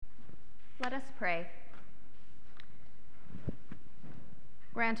Let us pray.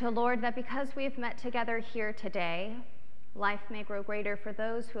 Grant, O Lord, that because we have met together here today, life may grow greater for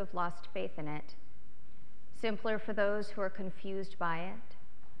those who have lost faith in it, simpler for those who are confused by it,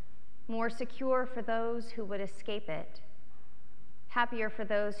 more secure for those who would escape it, happier for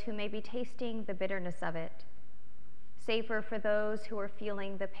those who may be tasting the bitterness of it, safer for those who are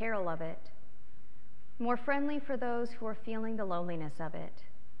feeling the peril of it, more friendly for those who are feeling the loneliness of it,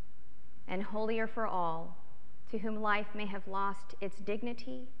 and holier for all, to whom life may have lost its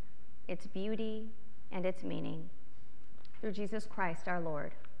dignity, its beauty, and its meaning. Through Jesus Christ our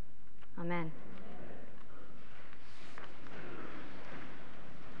Lord. Amen.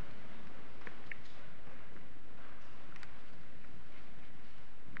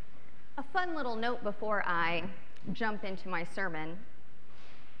 A fun little note before I jump into my sermon.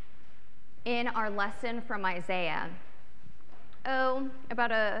 In our lesson from Isaiah,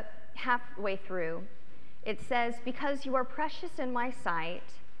 about a halfway through, it says, "Because you are precious in my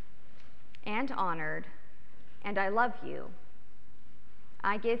sight and honored, and I love you,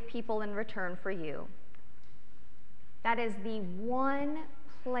 I give people in return for you." That is the one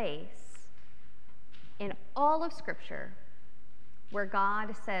place in all of Scripture where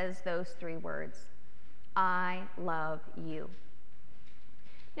God says those three words, I love you.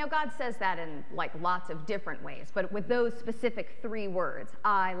 Now, God says that in lots of different ways, but with those specific three words,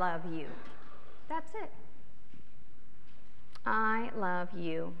 I love you. That's it. I love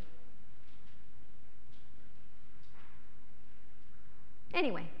you.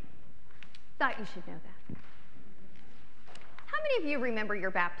 Anyway, thought you should know that. How many of you remember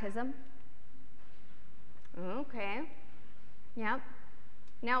your baptism? Okay. Yep.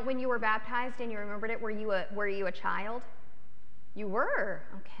 Now, when you were baptized and you remembered it, were you a child? You were.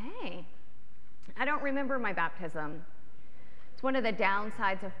 Okay. I don't remember my baptism. It's one of the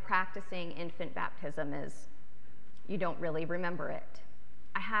downsides of practicing infant baptism is you don't really remember it.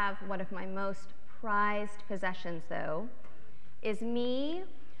 I have one of my most prized possessions, though, is me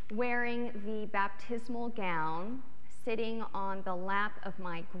wearing the baptismal gown sitting on the lap of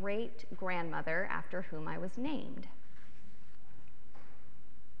my great-grandmother after whom I was named.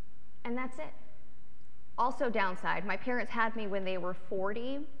 And that's it. Also downside, my parents had me when they were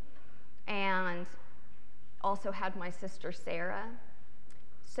 40 and also had my sister Sarah.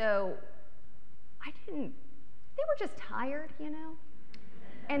 So they were just tired,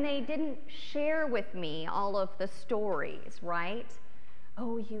 and they didn't share with me all of the stories, right?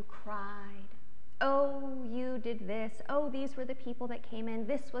 Oh, you cried. Oh, you did this. Oh, these were the people that came in.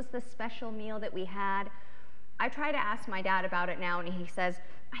 This was the special meal that we had. I try to ask my dad about it now, and he says,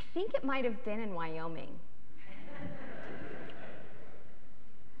 I think it might have been in Wyoming.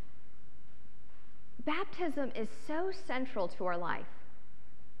 Baptism is so central to our life.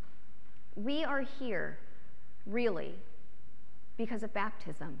 We are here, really, because of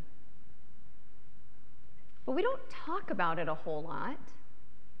baptism. But we don't talk about it a whole lot.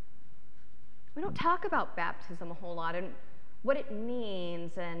 We don't talk about baptism a whole lot and what it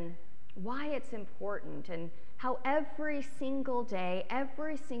means and why it's important and how every single day,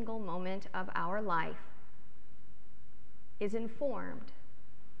 every single moment of our life is informed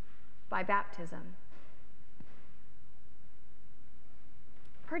by baptism.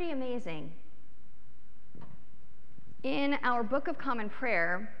 Pretty amazing. In our Book of Common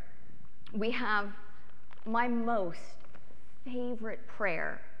Prayer, we have my most favorite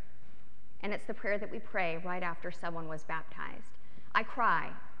prayer, and it's the prayer that we pray right after someone was baptized. I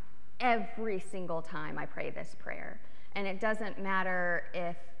cry every single time I pray this prayer, and it doesn't matter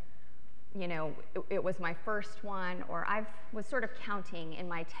if it was my first one, or I was sort of counting in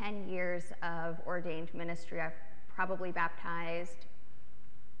my 10 years of ordained ministry, I've probably baptized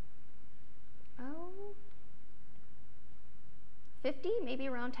 50, maybe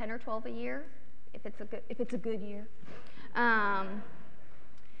around 10 or 12 a year, if it's a good year.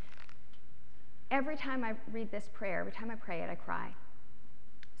 Every time I read this prayer, every time I pray it, I cry.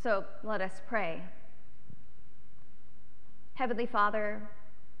 So let us pray. Heavenly Father,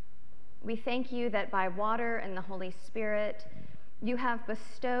 we thank you that by water and the Holy Spirit, you have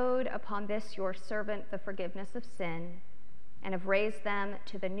bestowed upon this your servant the forgiveness of sin and have raised them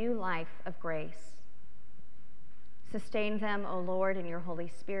to the new life of grace. Sustain them, O Lord, in your Holy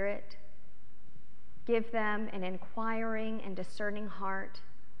Spirit. Give them an inquiring and discerning heart,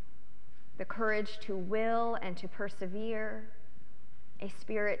 the courage to will and to persevere, a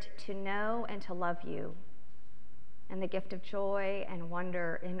spirit to know and to love you, and the gift of joy and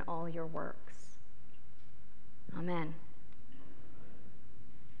wonder in all your works. Amen.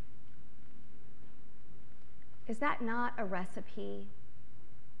 Is that not a recipe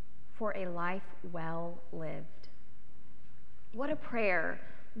for a life well lived. What a prayer.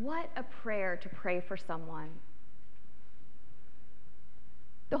 What a prayer to pray for someone.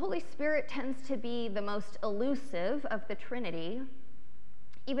 The Holy Spirit tends to be the most elusive of the Trinity,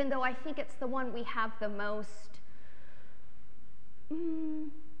 even though I think it's the one we have the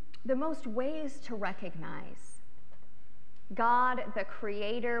most ways to recognize. God, the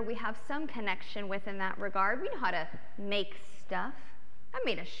Creator, we have some connection with in that regard. We know how to make stuff. I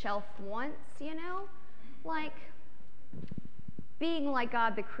made a shelf once, like being like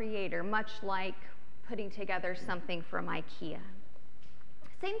God, the Creator, much like putting together something from IKEA.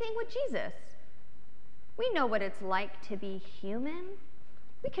 Same thing with Jesus. We know what it's like to be human.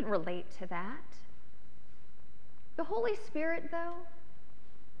 We can relate to that. The Holy Spirit, though,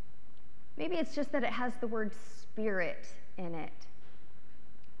 maybe it's just that it has the word spirit in it.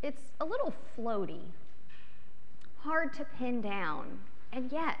 It's a little floaty, hard to pin down, and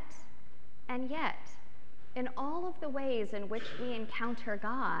yet, in all of the ways in which we encounter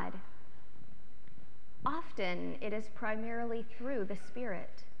God, often it is primarily through the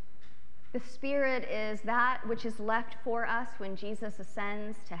Spirit. The Spirit is that which is left for us when Jesus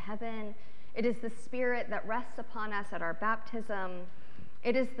ascends to heaven. It is the Spirit that rests upon us at our baptism.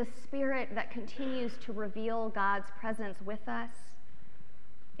 It is the Spirit that continues to reveal God's presence with us.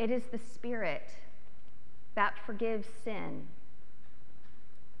 It is the Spirit that forgives sin,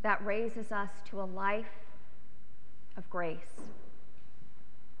 that raises us to a life of grace.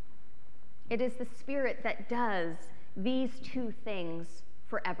 It is the Spirit that does these two things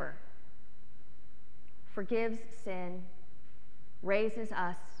forever: forgives sin, raises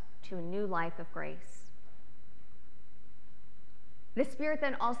us to a new life of grace. The Spirit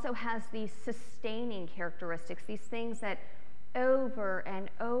then also has these sustaining characteristics, these things that over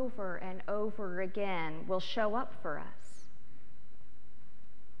and over and over again will show up for us.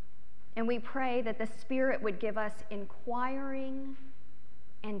 And we pray that the Spirit would give us inquiring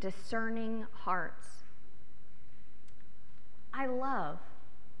and discerning hearts. I love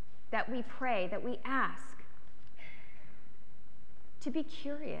that we pray, that we ask to be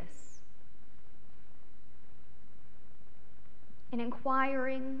curious. An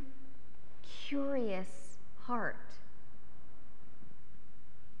inquiring, curious heart.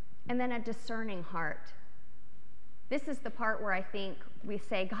 And then a discerning heart. This is the part where I think we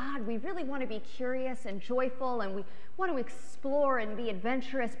say, God, we really want to be curious and joyful, and we want to explore and be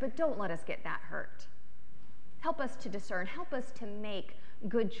adventurous, but don't let us get that hurt. Help us to discern. Help us to make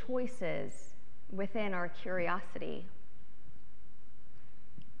good choices within our curiosity.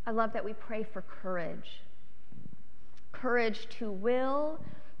 I love that we pray for courage. Courage to will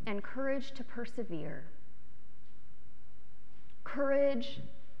and courage to persevere. Courage,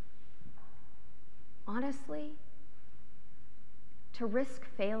 honestly, to risk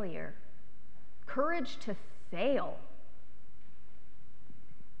failure. Courage to fail.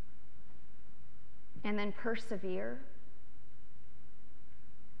 And then persevere.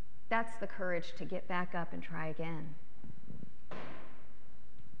 That's the courage to get back up and try again.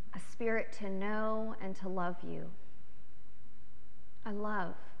 A spirit to know and to love you. I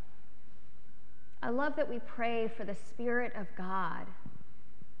love that we pray for the Spirit of God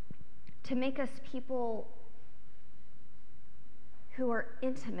to make us people who are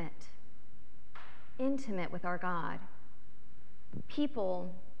intimate with our God.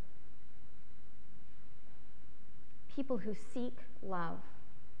 People who seek love.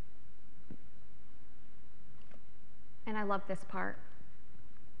 And I love this part.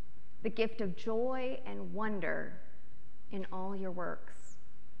 The gift of joy and wonder in all your works.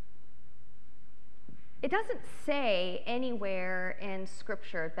 It doesn't say anywhere in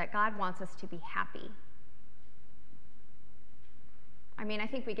Scripture that God wants us to be happy. I mean, I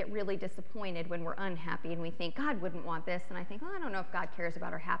think we get really disappointed when we're unhappy and we think, God wouldn't want this. And I think, well, I don't know if God cares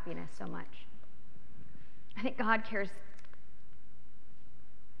about our happiness so much. I think God cares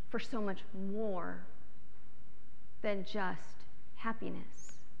for so much more than just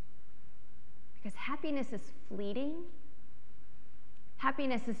happiness. Because happiness is fleeting.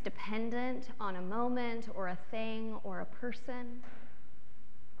 Happiness is dependent on a moment or a thing or a person.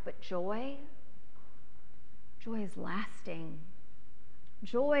 But joy is lasting.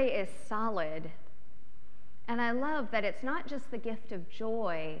 Joy is solid. And I love that it's not just the gift of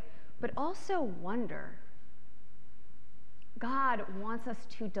joy, but also wonder. God wants us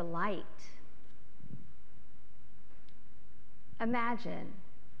to delight. Imagine,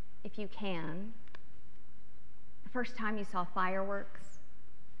 if you can, the first time you saw fireworks,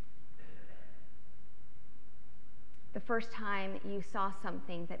 the first time you saw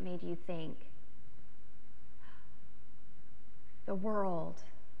something that made you think, the world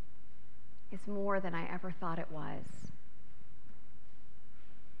is more than I ever thought it was.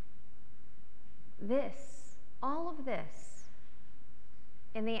 This, all of this,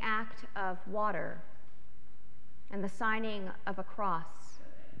 in the act of water and the signing of a cross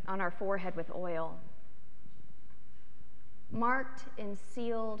on our forehead with oil, marked and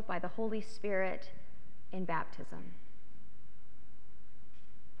sealed by the Holy Spirit in baptism.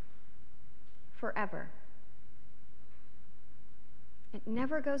 Forever. It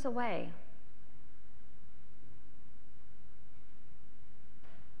never goes away.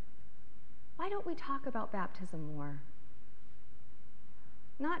 Why don't we talk about baptism more?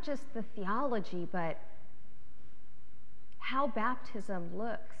 Not just the theology, but how baptism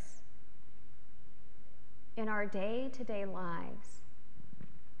looks in our day-to-day lives,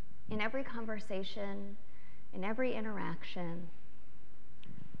 in every conversation, in every interaction.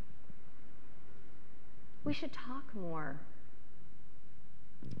 We should talk more.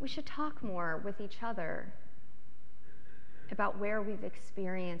 We should talk more with each other about where we've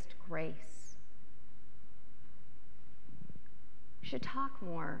experienced grace. We should talk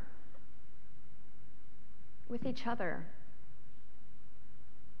more with each other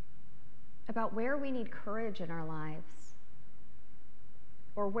about where we need courage in our lives,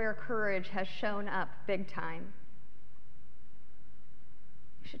 or where courage has shown up big time.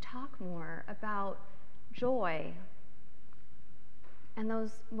 We should talk more about joy and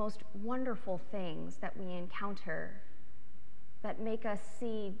those most wonderful things that we encounter that make us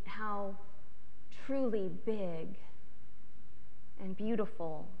see how truly big and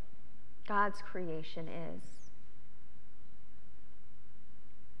beautiful God's creation is.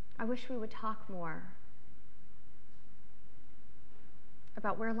 I wish we would talk more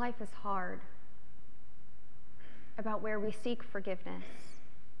about where life is hard, about where we seek forgiveness,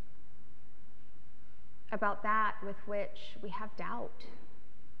 about that with which we have doubt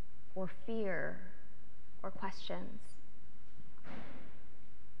or fear or questions.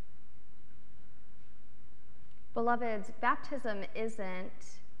 Beloveds, baptism isn't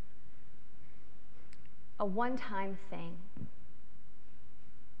a one-time thing.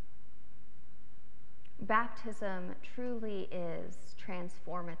 Baptism truly is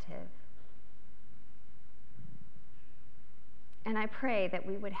transformative. And I pray that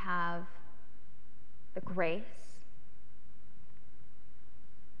we would have the grace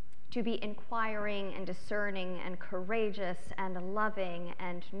to be inquiring and discerning and courageous and loving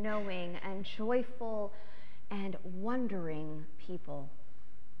and knowing and joyful and wondering people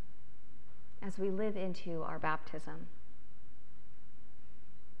as we live into our baptism.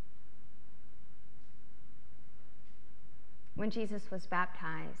 When Jesus was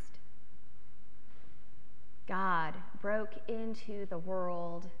baptized, God broke into the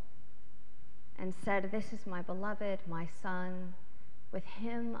world and said, "This is my beloved, my Son. With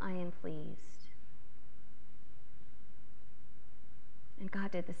him I am pleased." And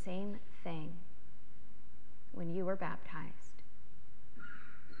God did the same thing when you were baptized.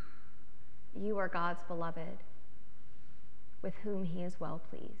 You are God's beloved, with whom he is well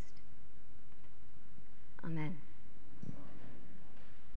pleased. Amen.